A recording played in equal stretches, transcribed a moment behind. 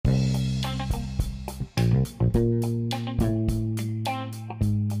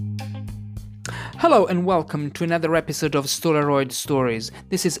Hello and welcome to another episode of Stolaroid Stories.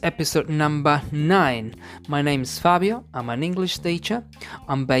 This is episode number 9. My name is Fabio, I'm an English teacher,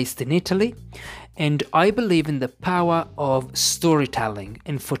 I'm based in Italy, and I believe in the power of storytelling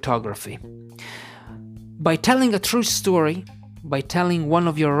in photography. By telling a true story, by telling one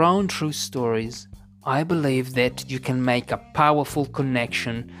of your own true stories, I believe that you can make a powerful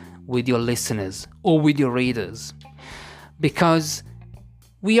connection with your listeners or with your readers. Because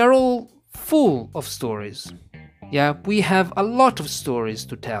we are all full of stories. Yeah, we have a lot of stories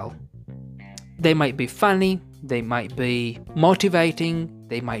to tell. They might be funny, they might be motivating,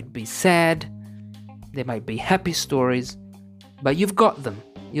 they might be sad, they might be happy stories, but you've got them.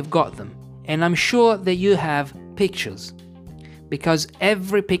 And I'm sure that you have pictures, because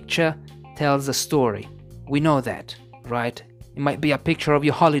every picture tells a story. We know that, right? It might be a picture of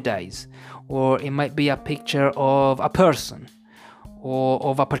your holidays, or it might be a picture of a person, or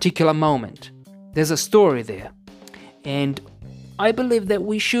of a particular moment. There's a story there. And I believe that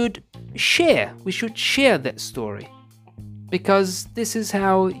we should share that story. Because this is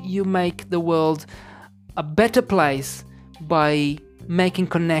how you make the world a better place, by making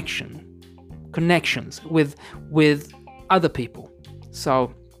connections with other people.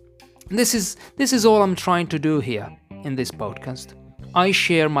 So this is all I'm trying to do here in this podcast. I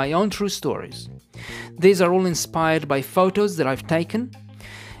share my own true stories. These are all inspired by photos that I've taken,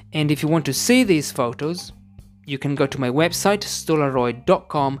 and if you want to see these photos, you can go to my website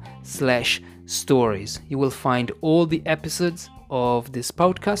stolaroid.com/stories. You will find all the episodes of this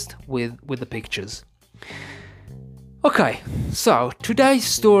podcast with the pictures. Okay, so today's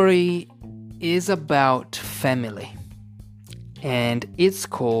story is about family, and it's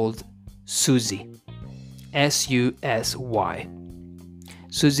called Susy. Susy.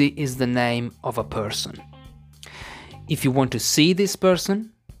 Susy is the name of a person. If you want to see this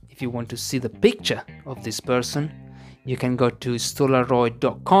person, if you want to see the picture of this person, you can go to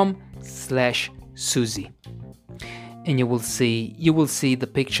stolaroid.com/Susy, and you will see the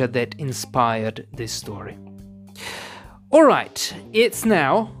picture that inspired this story. All right, it's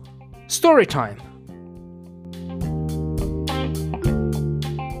now story time.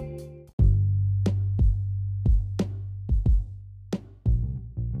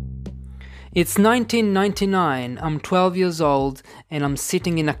 It's 1999, I'm 12 years old, and I'm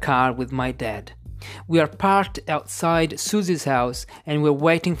sitting in a car with my dad. We are parked outside Susy's house, and we're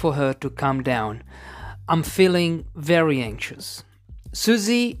waiting for her to come down. I'm feeling very anxious.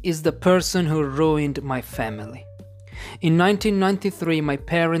 Susy is the person who ruined my family. In 1993, my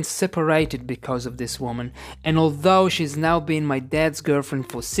parents separated because of this woman, and although she's now been my dad's girlfriend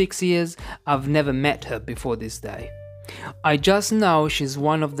for 6 years, I've never met her before this day. I just know she's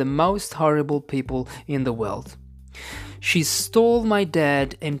one of the most horrible people in the world. She stole my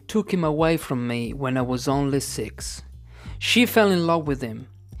dad and took him away from me when I was only 6. She fell in love with him,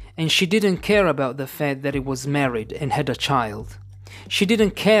 and she didn't care about the fact that he was married and had a child. She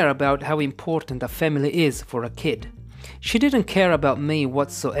didn't care about how important a family is for a kid. She didn't care about me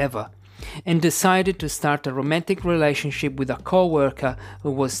whatsoever, and decided to start a romantic relationship with a co-worker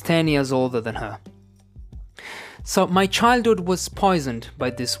who was 10 years older than her. So my childhood was poisoned by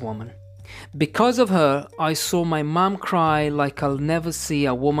this woman. Because of her, I saw my mom cry like I'll never see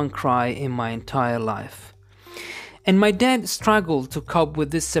a woman cry in my entire life. And my dad struggled to cope with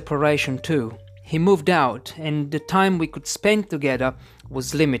this separation too. He moved out, and the time we could spend together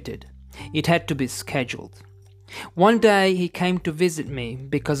was limited. It had to be scheduled. One day he came to visit me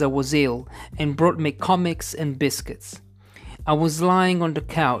because I was ill and brought me comics and biscuits. I was lying on the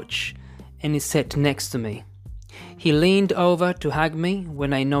couch and he sat next to me. He leaned over to hug me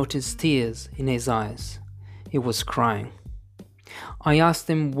when I noticed tears in his eyes. He was crying. I asked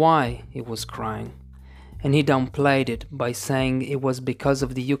him why he was crying, and he downplayed it by saying it was because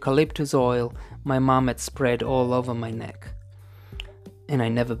of the eucalyptus oil my mom had spread all over my neck. And I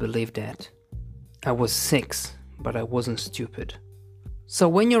never believed that. I was 6, but I wasn't stupid. So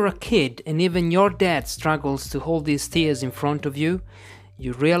when you're a kid and even your dad struggles to hold these tears in front of you,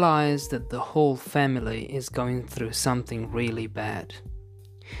 you realize that the whole family is going through something really bad.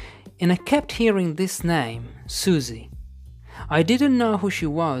 And I kept hearing this name, Susy. I didn't know who she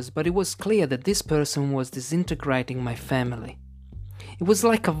was, but it was clear that this person was disintegrating my family. It was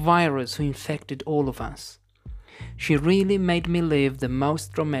like a virus who infected all of us. She really made me live the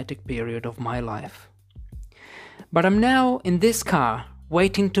most traumatic period of my life. But I'm now in this car,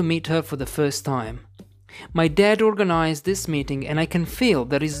 waiting to meet her for the first time. My dad organized this meeting, and I can feel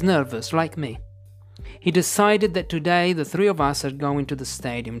that he's nervous like me. He decided that today the 3 of us are going to the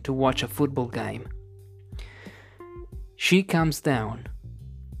stadium to watch a football game. She comes down.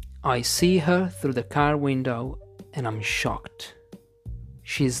 I see her through the car window and I'm shocked.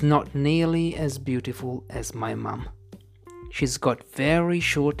 She's not nearly as beautiful as my mum. She's got very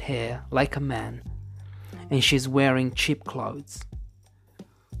short hair like a man, and she's wearing cheap clothes.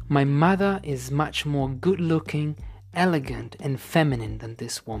 My mother is much more good-looking, elegant and feminine than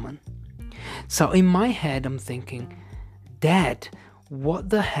this woman. So in my head I'm thinking, Dad, what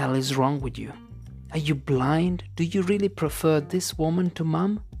the hell is wrong with you? Are you blind? Do you really prefer this woman to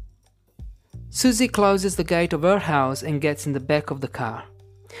Mum? Susy closes the gate of her house and gets in the back of the car.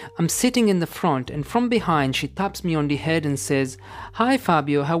 I'm sitting in the front, and from behind she taps me on the head and says, "Hi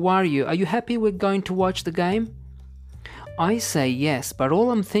Fabio, how are you? Are you happy we're going to watch the game?" I say yes, but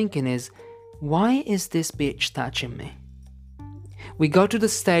all I'm thinking is, why is this bitch touching me? We go to the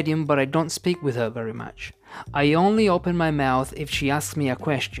stadium, but I don't speak with her very much. I only open my mouth if she asks me a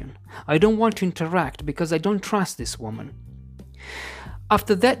question. I don't want to interact because I don't trust this woman.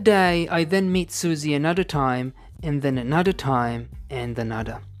 After that day, I then meet Susy another time, and then another time, and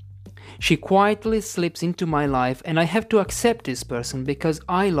another. She quietly slips into my life, and I have to accept this person because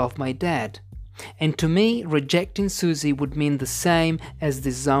I love my dad. And to me, rejecting Susy would mean the same as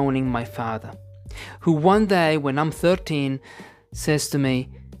disowning my father, who one day, when I'm 13, says to me,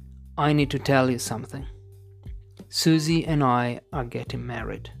 "I need to tell you something. Susy and I are getting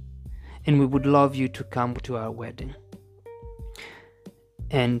married, and we would love you to come to our wedding."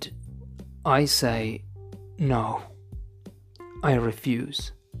 And I say, no, I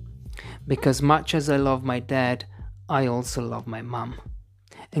refuse. Because much as I love my dad, I also love my mum.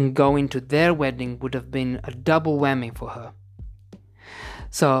 And going to their wedding would have been a double whammy for her.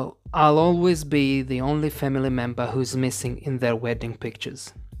 So I'll always be the only family member who's missing in their wedding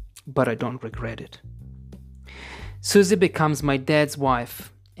pictures. But I don't regret it. Susy becomes my dad's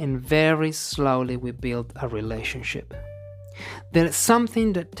wife, and very slowly we build a relationship. There's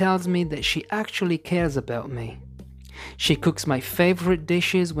something that tells me that she actually cares about me. She cooks my favorite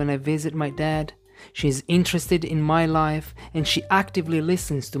dishes when I visit my dad. She's interested in my life, and she actively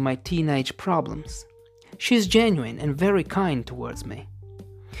listens to my teenage problems. She's genuine and very kind towards me.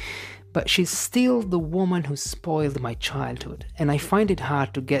 But she's still the woman who spoiled my childhood, and I find it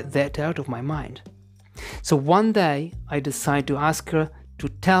hard to get that out of my mind. So one day, I decide to ask her to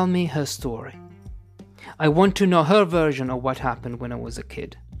tell me her story. I want to know her version of what happened when I was a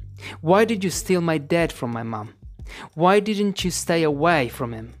kid. Why did you steal my dad from my mom? Why didn't you stay away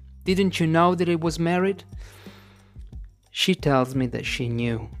from him? Didn't you know that he was married? She tells me that she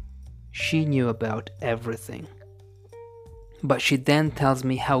knew. She knew about everything. But she then tells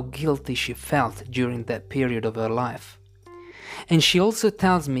me how guilty she felt during that period of her life. And she also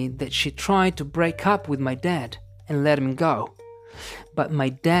tells me that she tried to break up with my dad and let him go. But my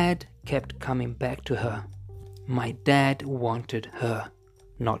dad kept coming back to her. My dad wanted her,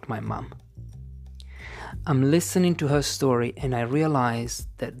 not my mum. I'm listening to her story and I realize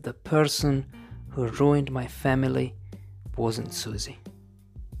that the person who ruined my family wasn't Susy,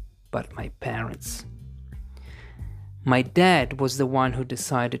 but my parents. My dad was the one who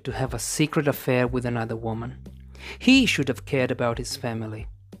decided to have a secret affair with another woman. He should have cared about his family.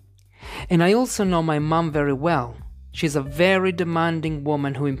 And I also know my mum very well. She's a very demanding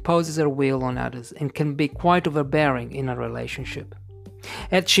woman who imposes her will on others and can be quite overbearing in a relationship.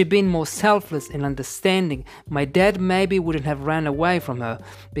 Had she been more selfless and understanding, my dad maybe wouldn't have ran away from her,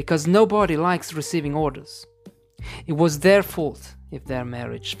 because nobody likes receiving orders. It was their fault if their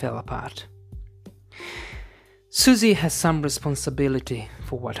marriage fell apart. Susy has some responsibility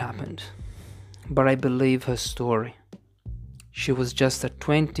for what happened, but I believe her story. She was just a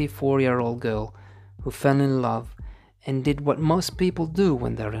 24-year-old girl who fell in love and did what most people do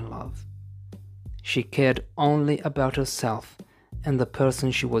when they're in love. She cared only about herself and the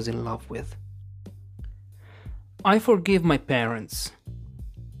person she was in love with. I forgive my parents,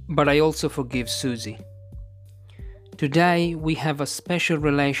 but I also forgive Susy. Today we have a special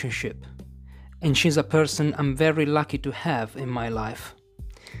relationship, and she's a person I'm very lucky to have in my life.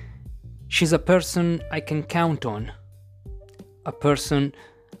 She's a person I can count on, a person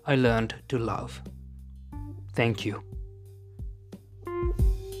I learned to love. Thank you.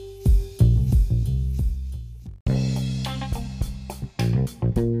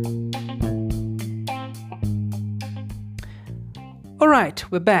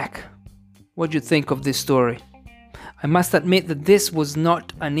 Alright, we're back. What do you think of this story? I must admit that this was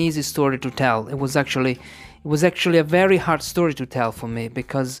not an easy story to tell. It was actually a very hard story to tell for me,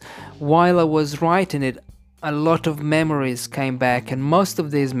 because while I was writing it, a lot of memories came back, and most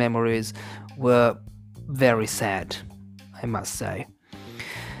of these memories were very sad, I must say.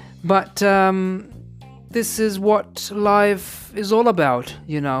 But this is what life is all about,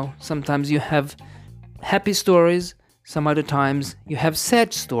 Sometimes you have happy stories, some other times you have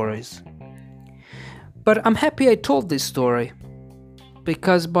sad stories. But I'm happy I told this story,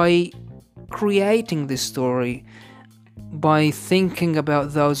 because by creating this story, by thinking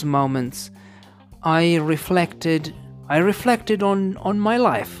about those moments, I reflected on my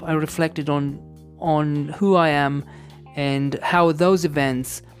life. I reflected on who I am and how those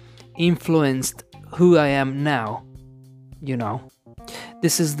events influenced who I am now.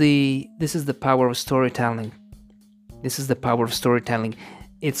 This is the power of storytelling. This is the power of storytelling.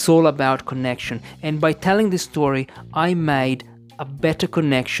 It's all about connection. And by telling this story, I made a better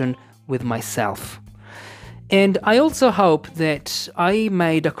connection with myself. And I also hope that I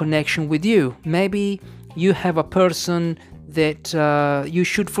made a connection with you. Maybe you have a person that you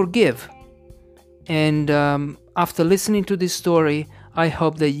should forgive. And after listening to this story, I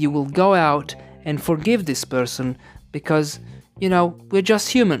hope that you will go out and forgive this person, because, we're just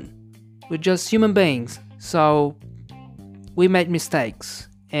human. We're just human beings. So we make mistakes.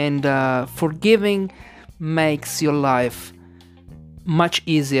 And forgiving makes your life much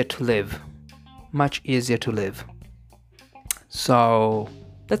easier to live. Much easier to live. So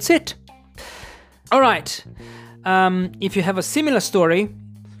that's it. All right. If you have a similar story,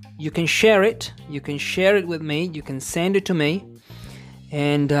 you can share it. You can share it with me. You can send it to me.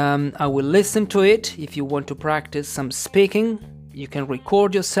 And I will listen to it. If you want to practice some speaking, you can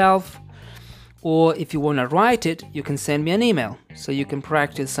record yourself. Or if you want to write it, you can send me an email, so you can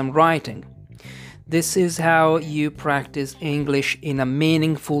practice some writing. This is how you practice English in a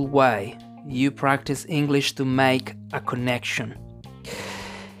meaningful way. You practice English to make a connection.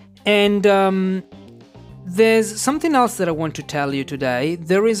 And there's something else that I want to tell you today.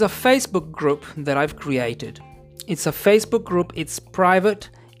 There is a Facebook group that I've created. It's a Facebook group. It's private.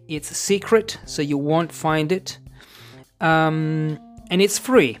 It's secret, so you won't find it. And it's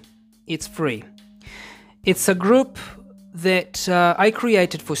free. It's free. It's a group that I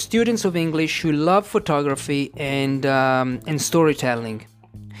created for students of English who love photography and storytelling.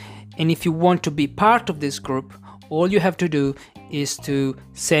 And if you want to be part of this group, all you have to do is to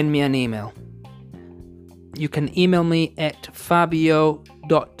send me an email. You can email me at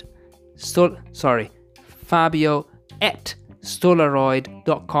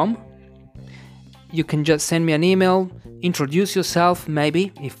fabio@stolaroid.com. You can just send me an email, introduce yourself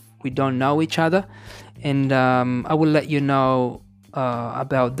maybe, if we don't know each other, and I will let you know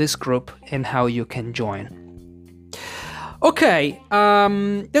about this group and how you can join. Okay,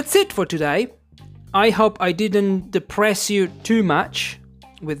 that's it for today. I hope I didn't depress you too much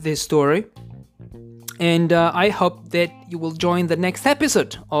with this story. And I hope that you will join the next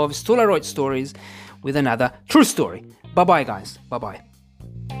episode of Stolaroid Stories with another true story. Bye-bye, guys. Bye-bye.